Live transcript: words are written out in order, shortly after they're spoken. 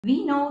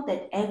We know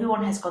that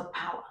everyone has got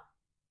power,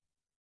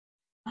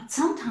 but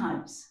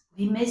sometimes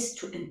we miss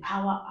to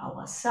empower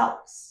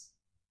ourselves.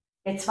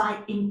 That's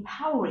why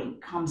empowering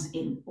comes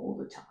in all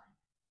the time.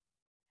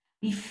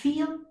 We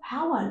feel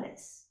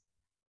powerless.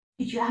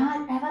 Did you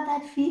ever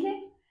that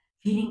feeling?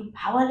 Feeling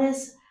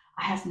powerless?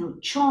 I have no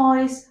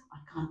choice. I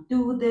can't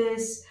do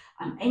this.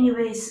 I'm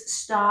anyways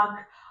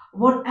stuck.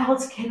 What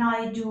else can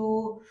I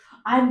do?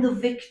 I'm the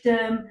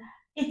victim.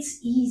 It's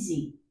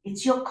easy.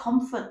 It's your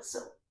comfort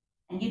zone.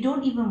 And you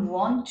don't even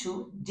want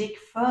to dig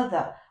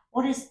further.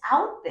 What is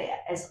out there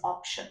as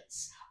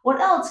options? What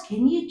else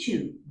can you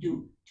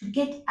do to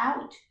get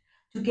out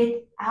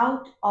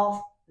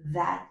of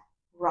that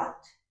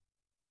rut?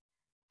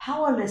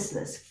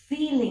 Powerlessness,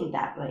 feeling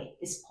that way,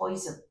 is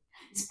poison.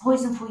 It's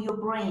poison for your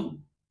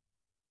brain.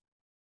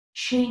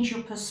 Change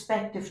your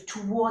perspective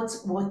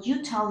towards what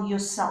you tell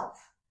yourself.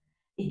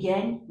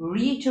 Again,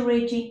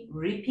 reiterating,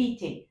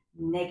 repeating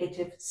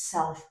negative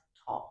self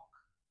talk.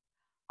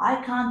 I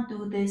can't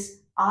do this.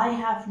 I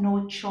have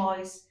no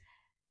choice.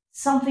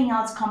 Something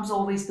else comes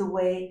always the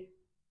way.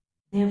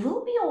 There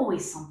will be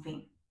always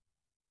something.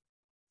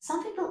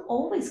 Something will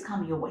always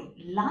come your way.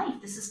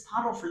 Life, this is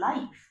part of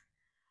life.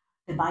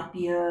 There might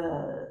be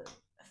a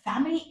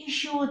family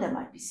issue, there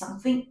might be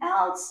something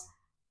else.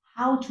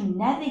 How to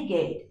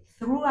navigate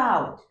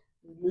throughout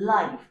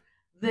life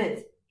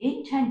with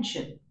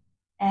intention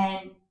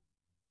and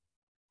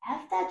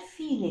have that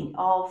feeling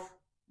of,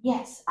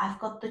 yes, I've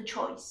got the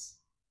choice.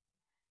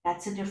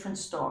 That's a different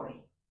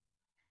story.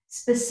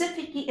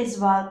 Specifically, as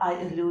well, I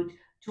allude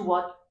to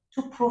what?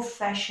 To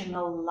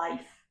professional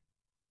life,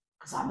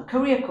 because I'm a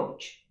career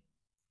coach.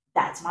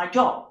 That's my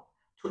job,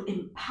 to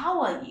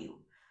empower you,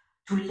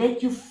 to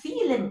let you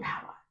feel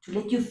empowered, to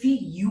let you feel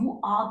you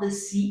are the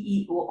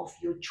CEO of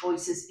your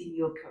choices in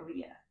your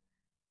career.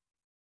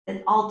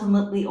 That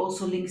ultimately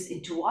also links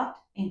into what?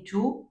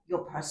 Into your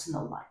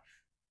personal life.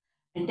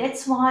 And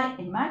that's why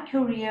in my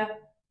career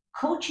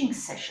coaching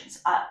sessions,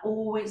 I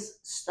always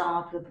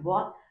start with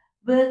what?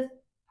 With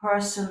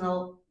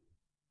personal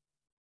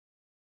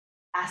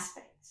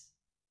aspects.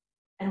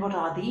 And what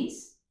are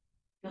these?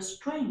 Your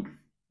strength,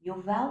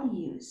 your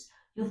values,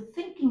 your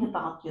thinking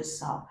about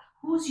yourself.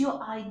 Who's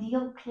your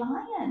ideal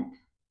client?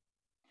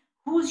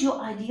 Who's your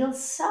ideal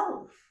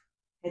self?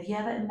 Have you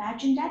ever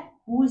imagined that?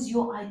 Who is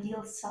your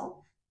ideal self?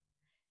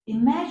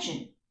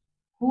 Imagine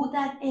who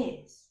that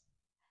is,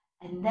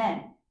 and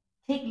then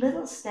take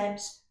little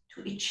steps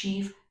to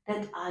achieve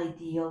that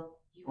ideal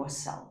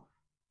yourself.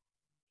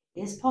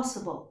 It is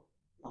possible.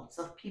 Lots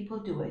of people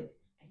do it,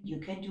 and you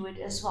can do it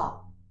as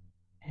well.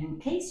 And in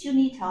case you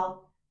need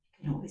help,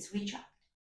 you can always reach out.